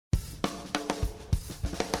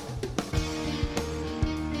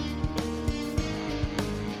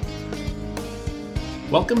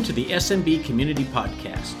Welcome to the SMB Community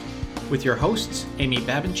Podcast with your hosts, Amy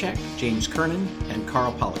Babinchak, James Kernan, and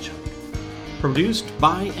Carl Polachuk. Produced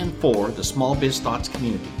by and for the Small Biz Thoughts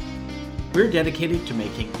community. We're dedicated to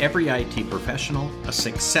making every IT professional a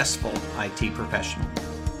successful IT professional.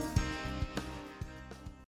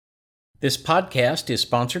 This podcast is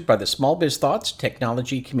sponsored by the Small Biz Thoughts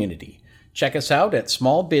technology community. Check us out at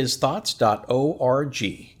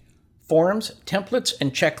smallbizthoughts.org. Forums, templates,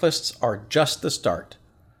 and checklists are just the start.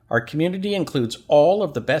 Our community includes all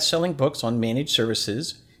of the best-selling books on managed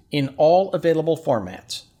services in all available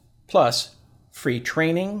formats, plus free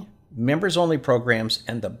training, members-only programs,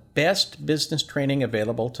 and the best business training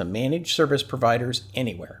available to managed service providers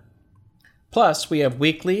anywhere. Plus, we have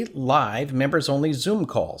weekly, live, members-only Zoom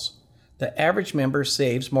calls. The average member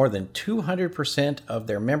saves more than 200% of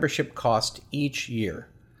their membership cost each year.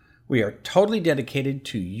 We are totally dedicated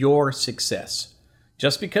to your success.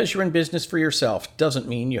 Just because you're in business for yourself doesn't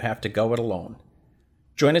mean you have to go it alone.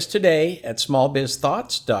 Join us today at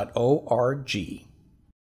smallbizthoughts.org.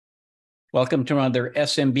 Welcome to another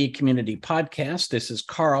SMB Community Podcast. This is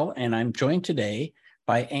Carl, and I'm joined today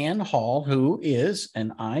by Anne Hall, who is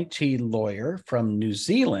an IT lawyer from New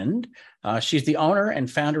Zealand. She's the owner and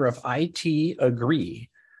founder of IT Agree,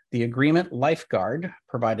 the agreement lifeguard,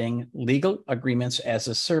 providing legal agreements as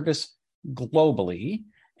a service globally.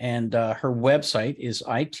 And her website is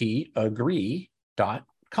itagree.com.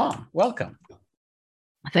 Welcome.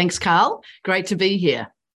 Thanks, Carl. Great to be here.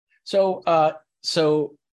 So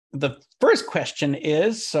the first question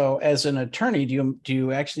is, so as an attorney, do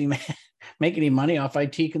you actually make any money off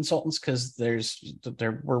IT consultants? Because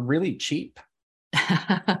we're really cheap.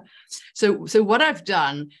 So what I've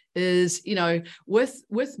done is,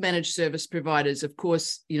 with managed service providers, of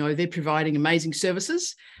course, they're providing amazing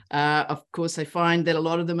services. Of course, I find that a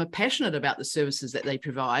lot of them are passionate about the services that they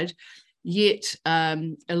provide, yet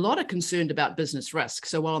a lot are concerned about business risk.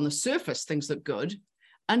 So while on the surface, things look good,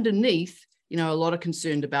 underneath, a lot are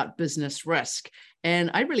concerned about business risk.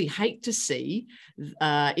 And I really hate to see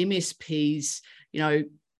MSPs,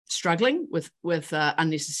 struggling with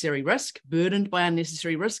unnecessary risk, burdened by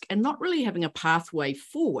unnecessary risk, and not really having a pathway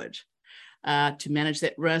forward to manage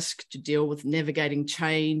that risk, to deal with navigating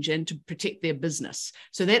change, and to protect their business.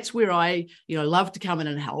 So that's where I, love to come in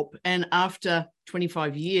and help. And after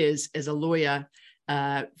 25 years as a lawyer,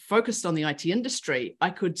 focused on the IT industry, I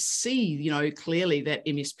could see, clearly that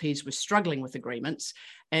MSPs were struggling with agreements.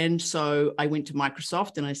 And so I went to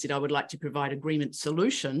Microsoft and I said, I would like to provide agreement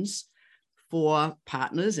solutions for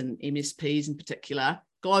partners and MSPs in particular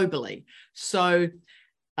globally. So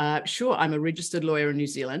sure, I'm a registered lawyer in New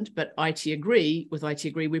Zealand, but with IT Agree,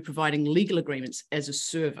 we're providing legal agreements as a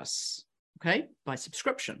service, okay, by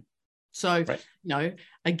subscription. So, right.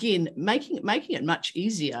 Again, making it much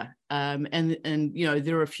easier. And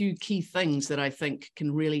there are a few key things that I think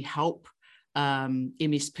can really help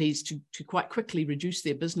MSPs to quite quickly reduce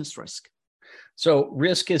their business risk. So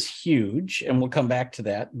risk is huge, and we'll come back to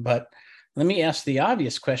that. But let me ask the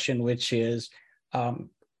obvious question, which is,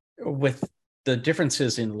 with the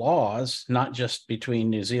differences in laws, not just between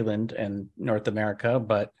New Zealand and North America,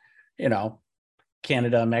 but,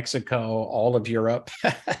 Canada, Mexico, all of Europe,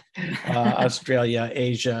 Australia,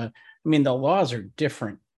 Asia. I mean, the laws are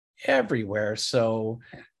different everywhere. So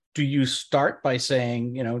do you start by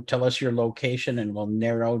saying, tell us your location and we'll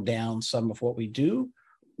narrow down some of what we do?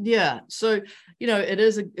 Yeah. So, it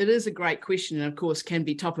is a great question, and of course can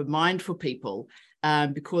be top of mind for people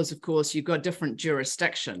because of course you've got different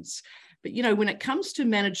jurisdictions. But, when it comes to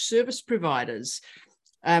managed service providers,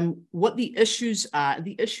 what the issues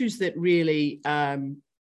that really are,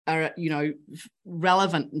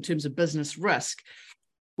 relevant in terms of business risk,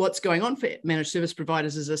 what's going on for managed service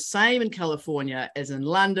providers is the same in California as in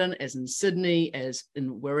London, as in Sydney, as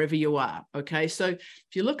in wherever you are. Okay. So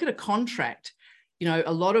if you look at a contract,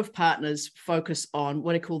 a lot of partners focus on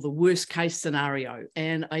what I call the worst case scenario.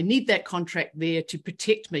 And I need that contract there to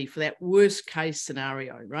protect me for that worst case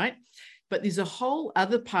scenario, right? But there's a whole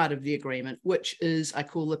other part of the agreement, which is I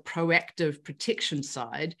call the proactive protection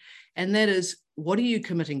side. And that is, what are you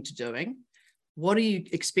committing to doing? What are you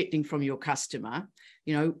expecting from your customer?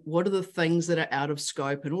 What are the things that are out of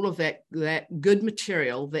scope, and all of that good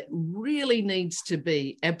material that really needs to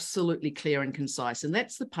be absolutely clear and concise. And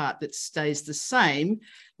that's the part that stays the same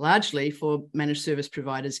largely for managed service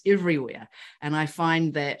providers everywhere. And I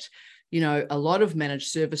find that, a lot of managed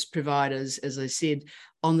service providers, as I said,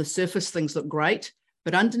 on the surface, things look great,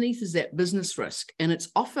 but underneath is that business risk. And it's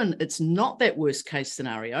not that worst case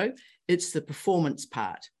scenario, it's the performance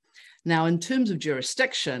part. Now, in terms of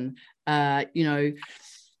jurisdiction,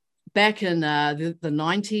 back in the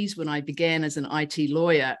 90s, when I began as an IT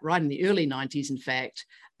lawyer, right in the early 90s, in fact,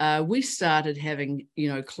 we started having,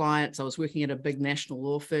 clients. I was working at a big national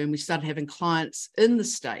law firm. We started having clients in the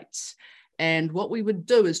States. And what we would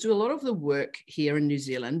do is do a lot of the work here in New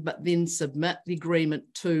Zealand, but then submit the agreement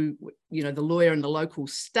to, the lawyer in the local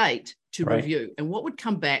state to review. And what would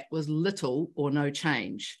come back was little or no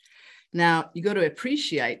change. Now, you got to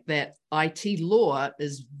appreciate that IT law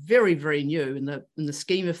is very, very new in the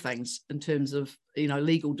scheme of things in terms of,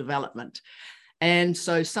 legal development. And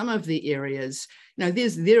so some of the areas,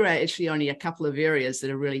 there are actually only a couple of areas that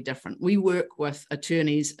are really different. We work with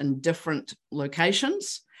attorneys in different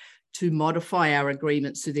locations to modify our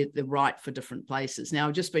agreements so that they're right for different places. Now,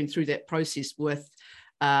 I've just been through that process with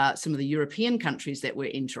some of the European countries that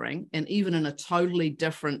we're entering, and even in a totally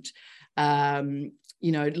different,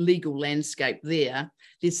 legal landscape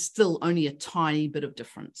there's still only a tiny bit of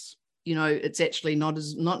difference. It's actually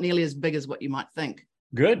not nearly as big as what you might think.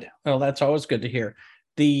 Good. Well, that's always good to hear.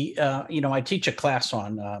 I teach a class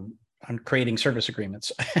on creating service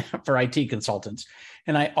agreements for IT consultants.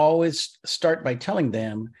 And I always start by telling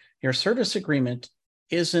them, your service agreement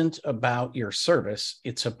isn't about your service.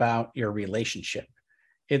 It's about your relationship.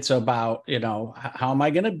 It's about, how am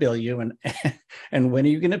I going to bill you, and when are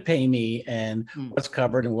you going to pay me, and what's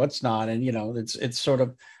covered and what's not. And, it's sort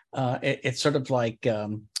of like,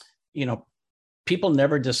 people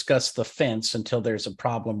never discuss the fence until there's a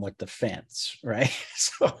problem with the fence, right?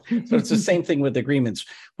 So it's the same thing with agreements.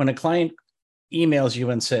 When a client emails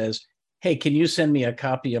you and says, hey, can you send me a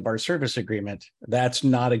copy of our service agreement? That's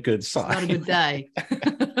not a good sign. It's not a good day.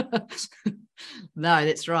 No,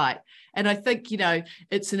 that's right. And I think,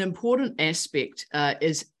 it's an important aspect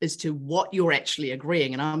as to what you're actually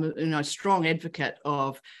agreeing. And I'm a strong advocate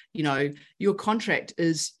of, your contract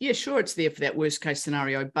is, sure, it's there for that worst case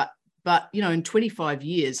scenario, but in 25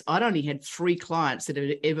 years, I'd only had 3 clients that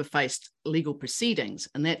had ever faced legal proceedings.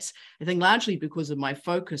 And that's, I think, largely because of my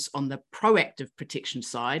focus on the proactive protection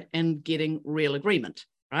side and getting real agreement,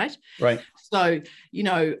 right? Right. So,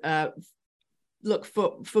 look,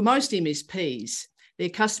 for most MSPs, their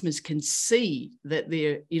customers can see that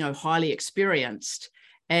they're, highly experienced,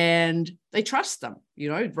 and they trust them,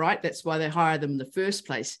 right? That's why they hire them in the first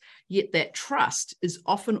place. Yet that trust is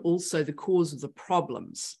often also the cause of the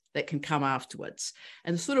problems that can come afterwards.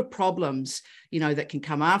 And the sort of problems, that can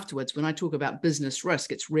come afterwards, when I talk about business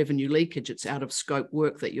risk, it's revenue leakage, it's out of scope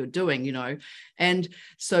work that you're doing, And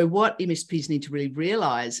so what MSPs need to really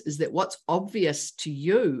realize is that what's obvious to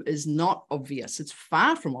you is not obvious. It's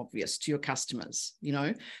far from obvious to your customers,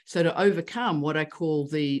 So to overcome what I call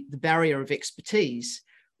the barrier of expertise,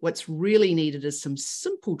 what's really needed is some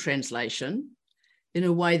simple translation in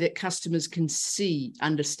a way that customers can see,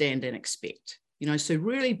 understand, and expect. So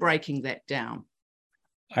really breaking that down.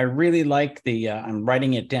 I really like I'm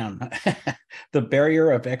writing it down, the barrier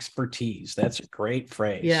of expertise. That's a great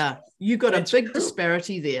phrase. Yeah, you've got a big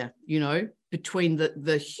disparity there, between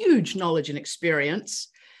the huge knowledge and experience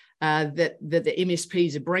that the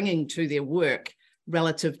MSPs are bringing to their work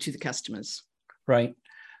relative to the customers. Right.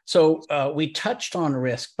 So we touched on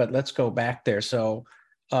risk, but let's go back there. So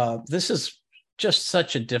this is just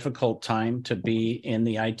such a difficult time to be in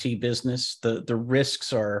the IT business. The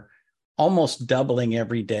risks are almost doubling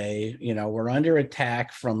every day. We're under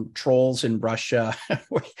attack from trolls in Russia.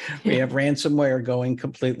 We have ransomware going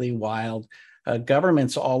completely wild.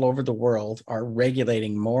 Governments all over the world are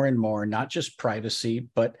regulating more and more, not just privacy,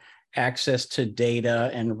 but access to data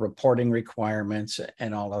and reporting requirements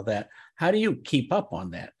and all of that. How do you keep up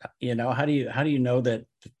on that? How do you know that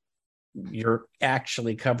you're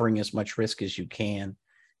actually covering as much risk as you can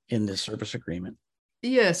in this service agreement?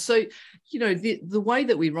 Yeah. So, the way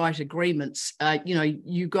that we write agreements,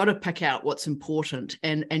 you got to pick out what's important,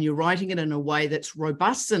 and you're writing it in a way that's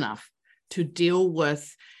robust enough to deal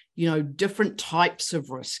with, different types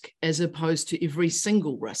of risk as opposed to every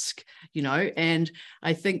single risk, and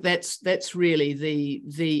I think that's really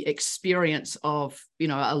the experience of,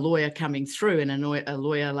 a lawyer coming through, and a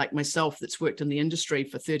lawyer like myself that's worked in the industry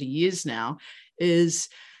for 30 years now is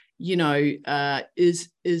really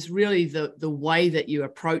the way that you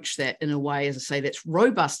approach that in a way, as I say, that's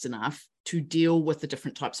robust enough to deal with the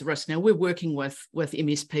different types of risk. Now, we're working with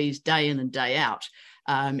MSPs day in and day out.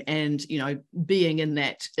 And being in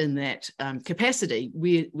that capacity,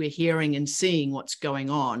 we're hearing and seeing what's going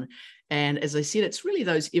on. And as I said, it's really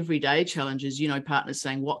those everyday challenges, partners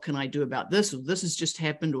saying, what can I do about this? Or this has just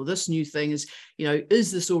happened, or this new thing is,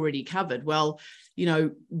 is this already covered? Well,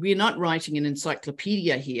 we're not writing an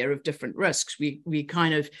encyclopedia here of different risks. We're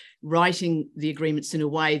kind of writing the agreements in a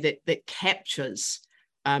way that captures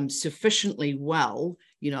sufficiently well,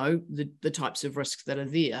 the types of risks that are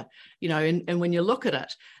there, and when you look at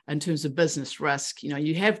it in terms of business risk,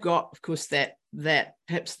 you have got, of course, that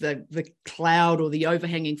perhaps the cloud or the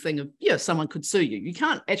overhanging thing of, someone could sue you. You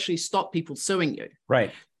can't actually stop people suing you.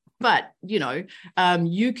 Right. But, you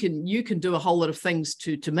can do a whole lot of things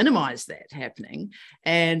to minimize that happening.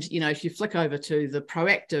 And, if you flick over to the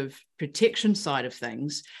proactive protection side of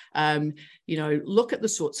things, look at the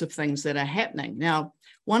sorts of things that are happening. Now,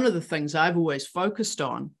 one of the things I've always focused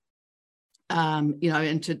on,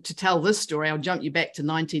 and to tell this story, I'll jump you back to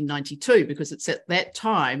 1992, because it's at that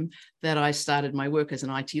time that I started my work as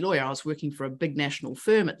an IT lawyer. I was working for a big national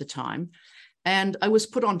firm at the time, and I was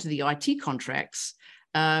put onto the IT contracts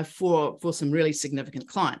for some really significant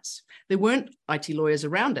clients. There weren't IT lawyers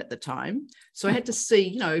around at the time, so I had to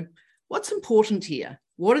see, what's important here?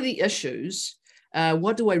 What are the issues?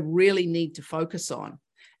 What do I really need to focus on?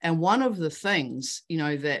 And one of the things,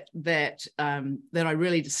 that I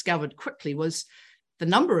really discovered quickly was the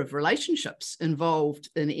number of relationships involved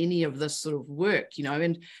in any of this sort of work,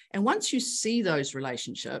 and once you see those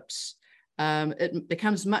relationships, it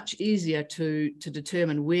becomes much easier to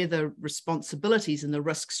determine where the responsibilities and the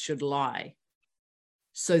risks should lie.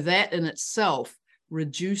 So that in itself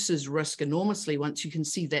reduces risk enormously once you can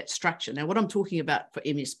see that structure. Now, what I'm talking about for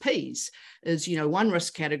MSPs is, one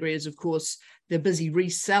risk category is, of course, they're busy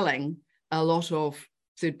reselling a lot of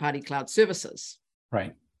third-party cloud services.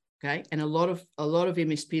 Right. Okay. And a lot of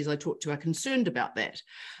MSPs I talk to are concerned about that.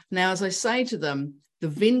 Now, as I say to them, the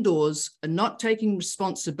vendors are not taking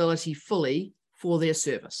responsibility fully for their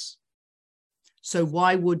service. So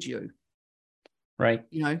why would you? Right.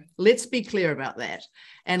 Let's be clear about that.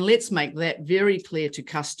 And let's make that very clear to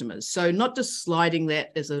customers. So not just sliding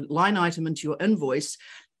that as a line item into your invoice,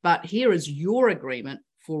 but here is your agreement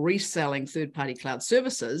for reselling third-party cloud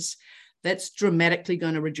services. That's dramatically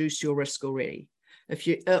going to reduce your risk already. If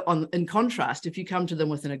you, in contrast, if you come to them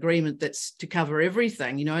with an agreement that's to cover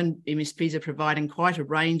everything, and MSPs are providing quite a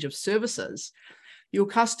range of services, your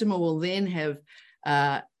customer will then have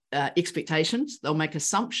expectations. They'll make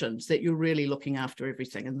assumptions that you're really looking after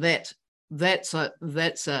everything, and that's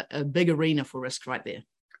a big arena for risk right there.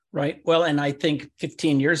 Right. Well, and I think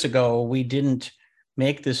 15 years ago we didn't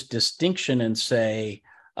make this distinction and say,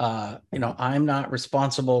 I'm not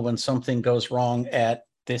responsible when something goes wrong at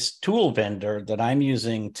this tool vendor that I'm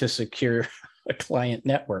using to secure a client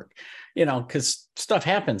network, because stuff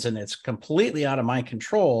happens and it's completely out of my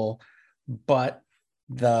control, but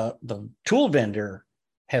the tool vendor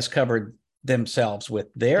has covered themselves with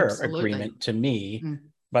their agreement to me,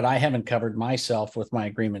 but I haven't covered myself with my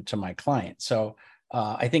agreement to my client. So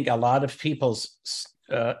I think a lot of people's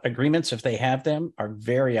agreements, if they have them, are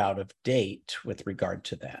very out of date with regard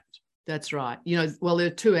to that. That's right. Well, there are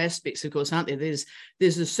two aspects, of course, aren't there? There's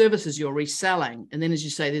the services you're reselling, and then, as you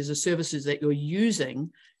say, there's the services that you're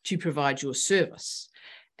using to provide your service.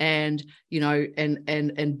 And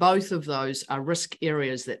and both of those are risk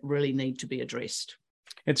areas that really need to be addressed.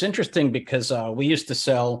 It's interesting because we used to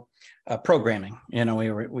sell programming.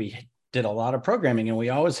 We did a lot of programming, and we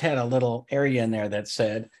always had a little area in there that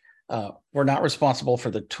said, we're not responsible for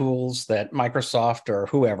the tools that Microsoft or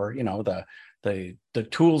whoever, the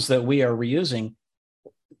tools that we are reusing.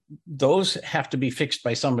 Those have to be fixed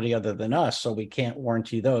by somebody other than us, so we can't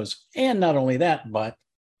warranty those. And not only that, but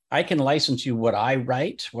I can license you what I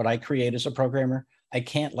write, what I create as a programmer. I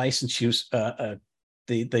can't license you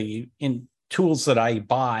the tools that I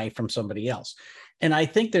buy from somebody else. And I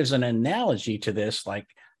think there's an analogy to this, like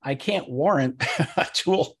I can't warrant a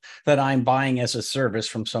tool that I'm buying as a service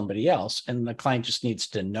from somebody else, and the client just needs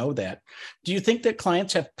to know that. Do you think that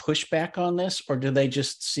clients have pushback on this, or do they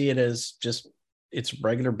just see it as just it's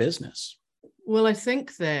regular business? Well, I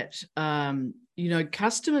think that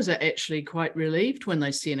customers are actually quite relieved when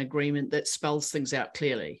they see an agreement that spells things out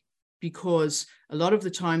clearly, because a lot of the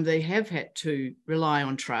time they have had to rely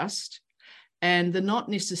on trust. And they're not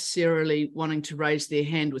necessarily wanting to raise their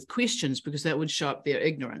hand with questions, because that would show up their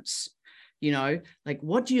ignorance. Like,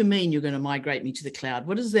 what do you mean you're going to migrate me to the cloud?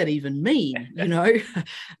 What does that even mean?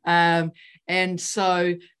 And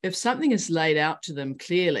so if something is laid out to them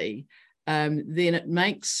clearly, then it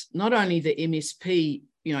makes not only the MSP,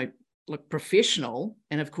 look professional,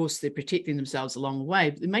 and of course they're protecting themselves along the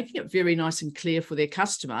way, but they're making it very nice and clear for their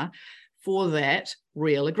customer for that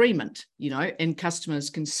real agreement, and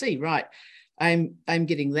customers can see, right, I'm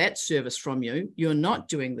getting that service from you. You're not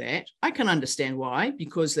doing that. I can understand why,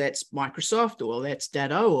 because that's Microsoft or that's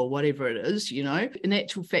Datto or whatever it is, In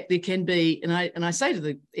actual fact, there can be, and I say to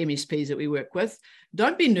the MSPs that we work with,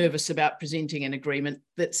 don't be nervous about presenting an agreement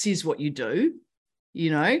that says what you do.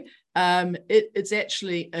 It's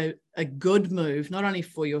actually a good move, not only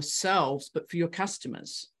for yourselves, but for your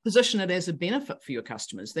customers. Position it as a benefit for your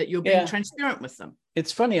customers, that you're being transparent with them.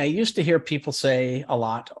 It's funny. I used to hear people say a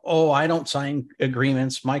lot, oh, I don't sign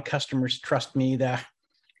agreements. My customers trust me that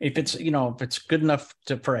if it's good enough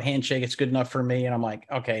for a handshake, it's good enough for me. And I'm like,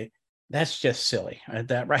 okay, that's just silly.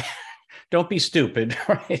 That right? Don't be stupid,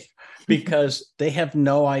 right? Because they have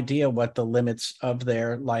no idea what the limits of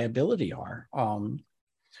their liability are.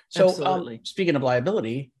 Speaking of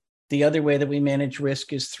liability, the other way that we manage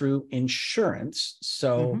risk is through insurance.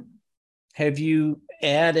 So have you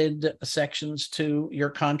added sections to your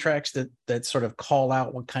contracts that sort of call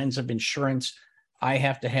out what kinds of insurance I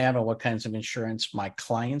have to have and what kinds of insurance my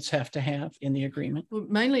clients have to have in the agreement? Well,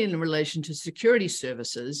 mainly in relation to security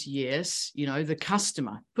services, yes, the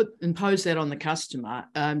customer, impose that on the customer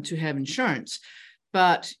to have insurance.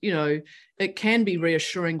 But, it can be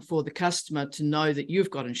reassuring for the customer to know that you've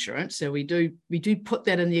got insurance. So we do put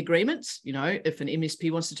that in the agreements. If an MSP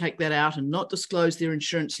wants to take that out and not disclose their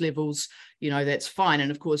insurance levels, that's fine. And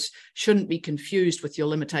of course, shouldn't be confused with your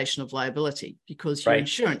limitation of liability, because your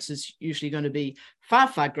insurance is usually going to be far,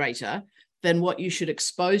 far greater than what you should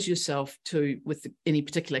expose yourself to with any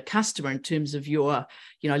particular customer in terms of your,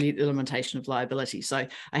 limitation of liability. So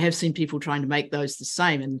I have seen people trying to make those the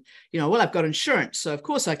same, and, I've got insurance, so of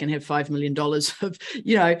course I can have $5 million of,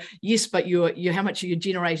 yes, but you're how much are you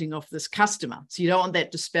generating off this customer? So you don't want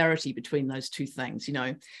that disparity between those two things,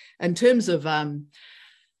 in terms of,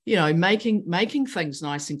 making things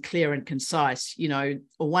nice and clear and concise.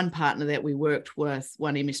 One partner that we worked with,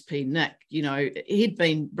 one MSP, Nick, he'd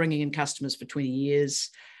been bringing in customers for 20 years,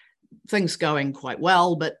 things going quite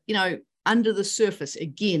well, but, under the surface,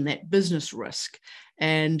 again, that business risk.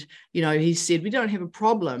 And, he said, we don't have a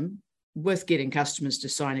problem with getting customers to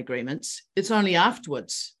sign agreements. It's only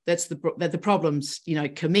afterwards that the problems,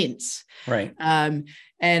 commence. Right. And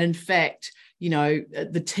in fact,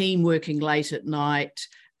 the team working late at night,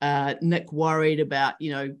 Nick worried about,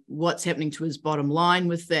 what's happening to his bottom line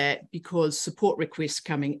with that, because support requests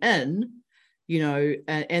coming in,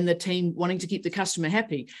 and the team wanting to keep the customer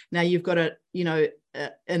happy. Now you've got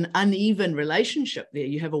an uneven relationship there.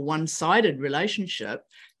 You have a one-sided relationship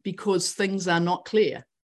because things are not clear,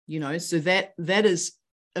 so that is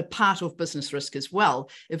a part of business risk as well,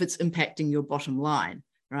 if it's impacting your bottom line.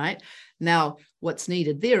 Right now, what's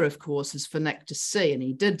needed there, of course, is for Nick to see, and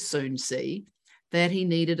he did soon see, that he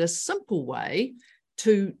needed a simple way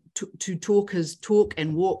to talk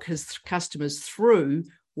and walk his customers through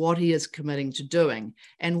what he is committing to doing.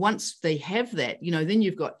 And once they have that, then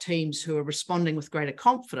you've got teams who are responding with greater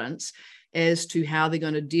confidence as to how they're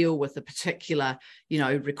going to deal with a particular,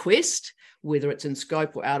 request, whether it's in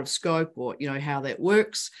scope or out of scope, or, how that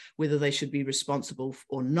works, whether they should be responsible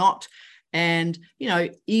or not. And,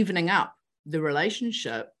 evening up the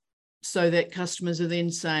relationship so that customers are then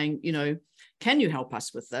saying, can you help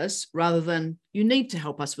us with this, rather than you need to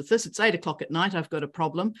help us with this. It's 8:00 at night. I've got a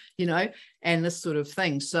problem, and this sort of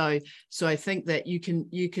thing. So I think that you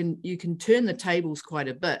can turn the tables quite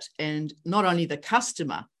a bit, and not only the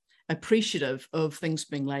customer appreciative of things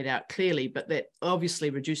being laid out clearly, but that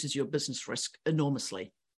obviously reduces your business risk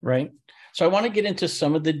enormously. Right. So I want to get into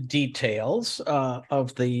some of the details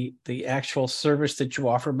of the actual service that you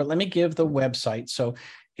offer, but let me give the website. So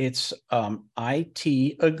it's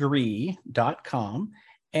itagree.com.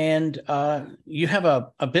 And you have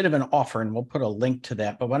a bit of an offer, and we'll put a link to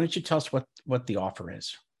that. But why don't you tell us what the offer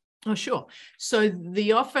is? Oh, sure. So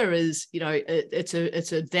the offer is, it's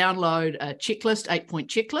a download a checklist, 8-point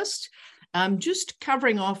checklist. Just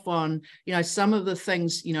covering off on, some of the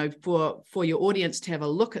things, for your audience to have a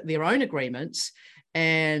look at their own agreements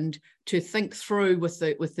and to think through with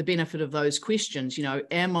the benefit of those questions.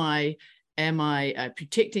 Am I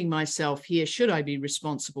protecting myself here? Should I be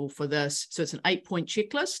responsible for this? So it's an 8-point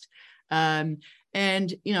checklist. And,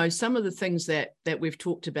 some of the things that we've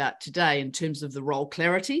talked about today in terms of the role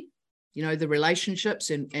clarity, the relationships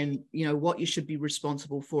and what you should be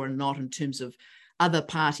responsible for and not in terms of other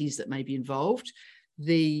parties that may be involved.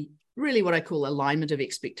 The really what I call alignment of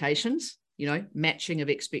expectations, matching of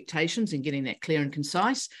expectations and getting that clear and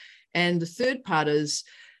concise. And the third part is,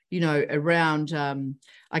 around,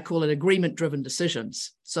 I call it agreement-driven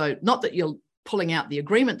decisions. So not that you're pulling out the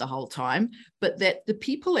agreement the whole time, but that the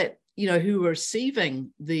people who are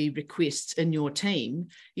receiving the requests in your team,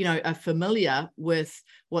 are familiar with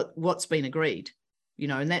what's been agreed,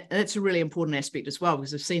 and that's a really important aspect as well,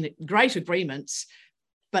 because I've seen great agreements,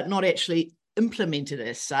 but not actually implemented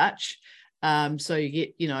as such. So you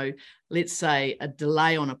get, let's say a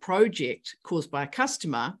delay on a project caused by a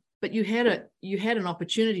customer, but you had an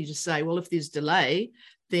opportunity to say, well, if there's delay,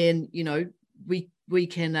 then we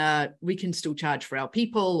can still charge for our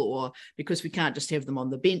people, or because we can't just have them on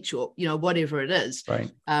the bench, or whatever it is. Right.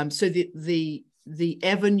 So the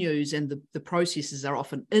avenues and the processes are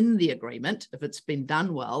often in the agreement if it's been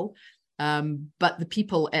done well. But the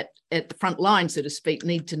people at the front line, so to speak,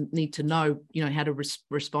 need to know how to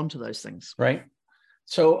respond to those things. Right.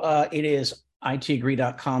 So it is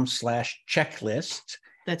itagree.com/checklist.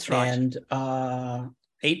 That's right. And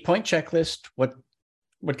 8-point checklist. What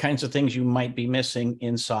kinds of things you might be missing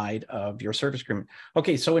inside of your service agreement.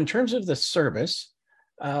 Okay, so in terms of the service,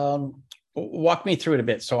 walk me through it a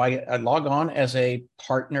bit. So I log on as a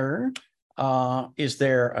partner. Is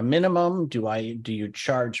there a minimum? Do you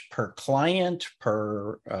charge per client,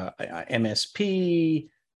 per MSP?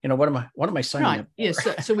 What am I signing up for? Yes.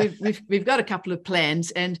 So we've got a couple of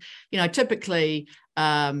plans, and typically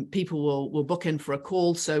people will book in for a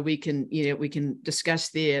call so we can discuss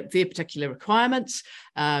their particular requirements.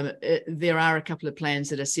 There are a couple of plans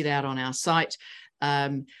that are set out on our site.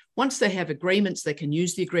 Once they have agreements, they can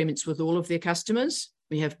use the agreements with all of their customers.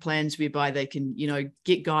 We have plans whereby they can,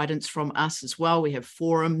 get guidance from us as well. We have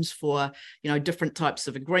forums for, different types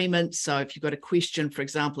of agreements. So if you've got a question, for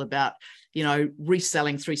example, about,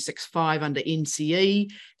 reselling 365 under NCE,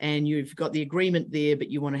 and you've got the agreement there, but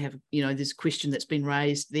you want to have, there's a question that's been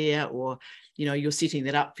raised there, or, you're setting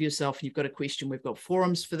that up for yourself and you've got a question, we've got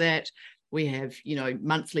forums for that. We have,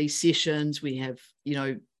 monthly sessions. We have,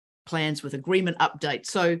 plans with agreement updates.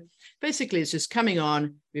 So basically it's just coming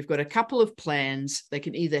on. We've got a couple of plans. They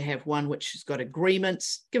can either have one which has got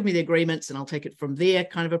agreements, give me the agreements and I'll take it from there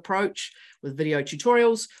kind of approach with video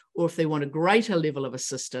tutorials, or if they want a greater level of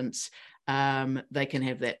assistance, they can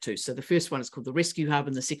have that too. So the first one is called the Rescue Hub,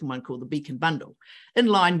 and the second one called the Beacon Bundle, in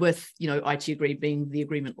line with, IT Agree being the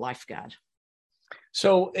agreement lifeguard.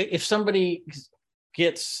 So if somebody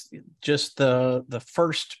gets just the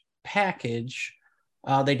first package,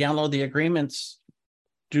 they download the agreements,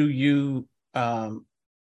 do you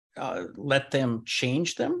let them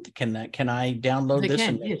change them? Can I download this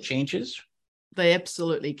and make changes? They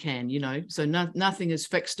absolutely can, so nothing is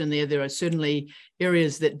fixed in there. There are certainly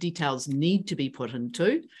areas that details need to be put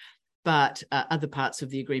into, but other parts of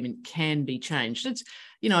the agreement can be changed. It's,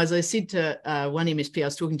 as I said to one MSP I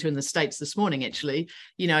was talking to in the States this morning, actually,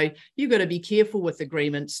 you've got to be careful with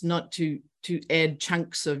agreements not to add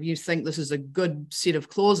chunks of, you think this is a good set of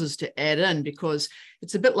clauses to add in, because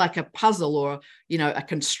it's a bit like a puzzle or, a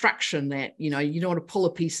construction that, you don't want to pull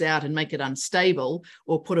a piece out and make it unstable,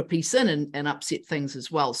 or put a piece in and upset things as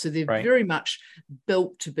well. So they're very much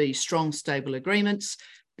built to be strong, stable agreements.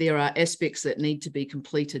 There are aspects that need to be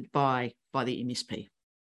completed by the MSP.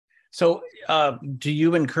 So do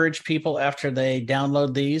you encourage people after they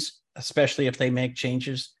download these, especially if they make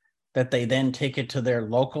changes, that they then take it to their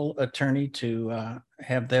local attorney to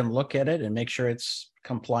have them look at it and make sure it's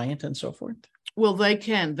compliant and so forth? Well, they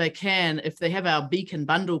can, if they have our Beacon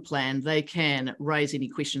Bundle plan, they can raise any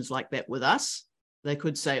questions like that with us. They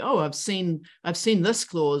could say, oh, I've seen this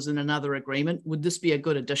clause in another agreement. Would this be a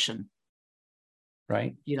good addition?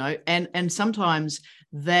 Right. And sometimes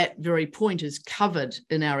that very point is covered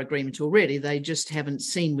in our agreement already. They just haven't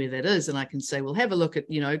seen where that is. And I can say, well, have a look at,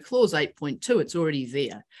 clause 8.2, it's already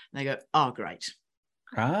there. And they go, oh, great.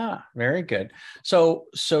 Very good. So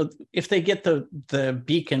if they get the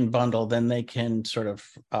Beacon bundle, then they can sort of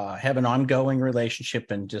have an ongoing relationship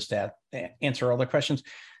and just answer all the questions.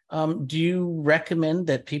 Do you recommend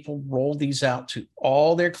that people roll these out to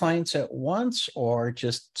all their clients at once, or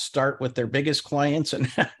just start with their biggest clients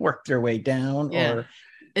and work their way down? Yeah.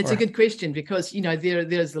 It's a good question, because,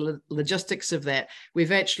 there's the logistics of that.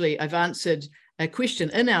 I've answered a question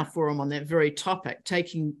in our forum on that very topic,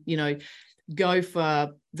 taking, go for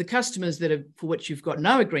the customers for which you've got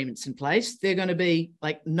no agreements in place. They're going to be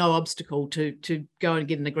like no obstacle to go and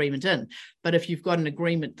get an agreement in. But if you've got an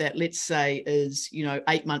agreement that, let's say, is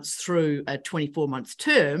 8 months through a 24-month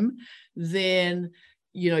term, then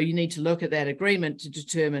you need to look at that agreement to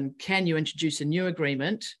determine, can you introduce a new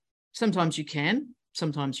agreement? Sometimes you can,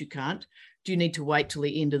 sometimes you can't. Do you need to wait till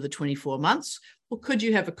the end of the 24 months, or could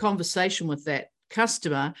you have a conversation with that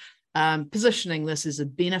customer, positioning this as a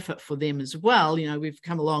benefit for them as well? We've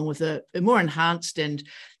come along with a more enhanced and,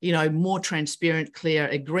 more transparent, clear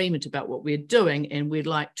agreement about what we're doing, and we'd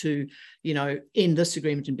like to, end this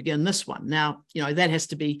agreement and begin this one. Now, that has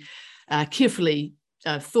to be carefully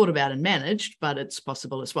thought about and managed, but it's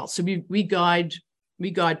possible as well. So we guide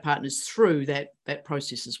partners through that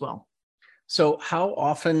process as well. So how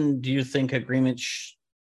often do you think agreements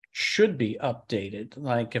should be updated?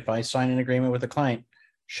 Like if I sign an agreement with a client,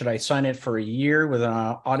 should I sign it for a year with an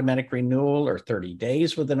automatic renewal, or 30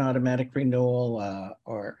 days with an automatic renewal?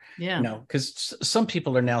 Because some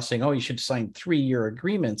people are now saying, oh, you should sign 3-year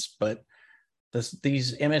agreements, but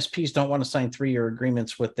these MSPs don't want to sign 3-year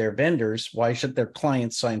agreements with their vendors. Why should their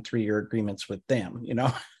clients sign 3-year agreements with them?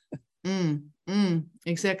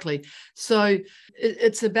 Exactly. So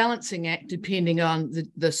it's a balancing act depending on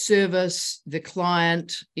the service, the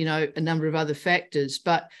client, a number of other factors.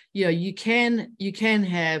 But you can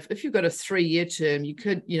have, if you've got a 3-year term,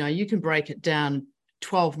 you can break it down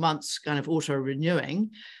 12 months, kind of auto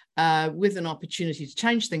renewing, with an opportunity to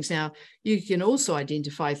change things. Now, you can also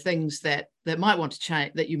identify things that might want to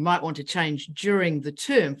change, that you might want to change during the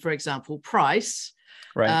term. For example, price.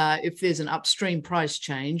 Right. If there's an upstream price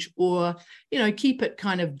change, or, keep it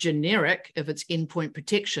kind of generic. If it's endpoint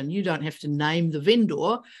protection, you don't have to name the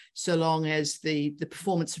vendor, so long as the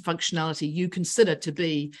performance and functionality you consider to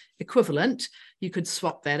be equivalent, you could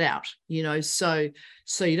swap that out, so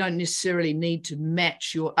you don't necessarily need to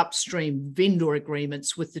match your upstream vendor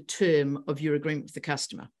agreements with the term of your agreement with the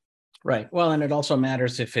customer. Right. Well, and it also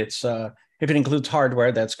matters if it includes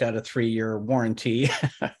hardware that's got a 3-year warranty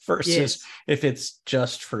versus if it's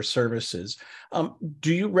just for services.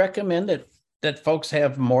 Do you recommend that folks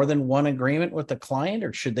have more than one agreement with the client,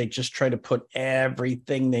 or should they just try to put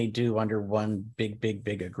everything they do under one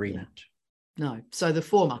big agreement? No. So the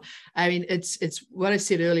former. I mean, it's what I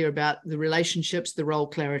said earlier about the relationships, the role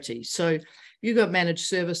clarity. So you've got managed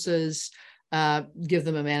services, give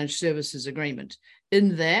them a managed services agreement.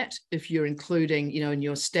 In that, if you're including, in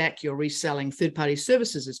your stack, you're reselling third-party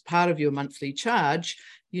services as part of your monthly charge,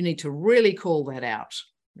 you need to really call that out,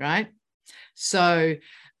 right? So,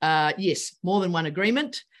 yes, more than one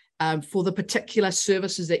agreement for the particular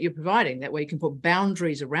services that you're providing. That way you can put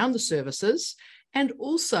boundaries around the services. And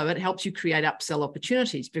also it helps you create upsell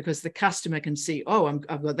opportunities, because the customer can see, oh,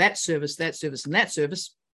 I've got that service, and that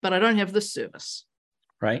service, but I don't have this service.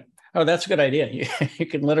 Right. Oh, that's a good idea. You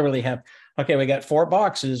can literally have, okay, we got 4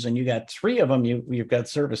 boxes and you got 3 of them you've got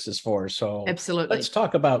services for. So absolutely, let's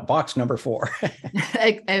talk about box number 4.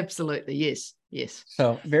 Absolutely. Yes.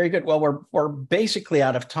 So very good. Well, we're basically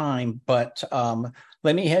out of time, but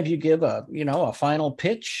let me have you give a final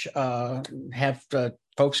pitch, have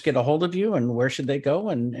folks get a hold of you, and where should they go,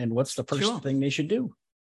 and what's the first thing they should do?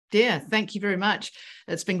 Yeah, thank you very much.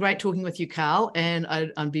 It's been great talking with you, Carl, and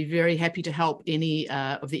I'd be very happy to help any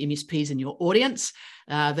of the MSPs in your audience.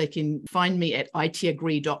 They can find me at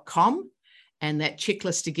itagree.com, and that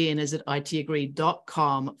checklist again is at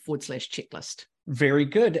itagree.com/checklist. Very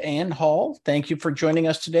good. Ann Hall, thank you for joining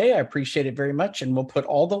us today. I appreciate it very much, and we'll put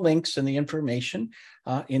all the links and the information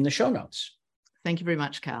in the show notes. Thank you very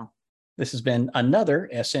much, Carl. This has been another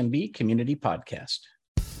SMB Community Podcast.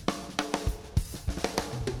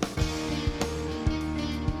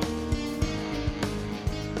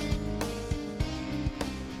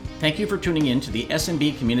 Thank you for tuning in to the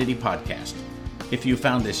SMB Community Podcast. If you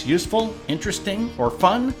found this useful, interesting, or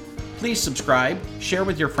fun, please subscribe, share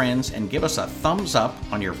with your friends, and give us a thumbs up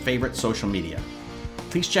on your favorite social media.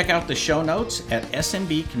 Please check out the show notes at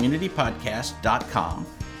smbcommunitypodcast.com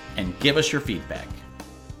and give us your feedback.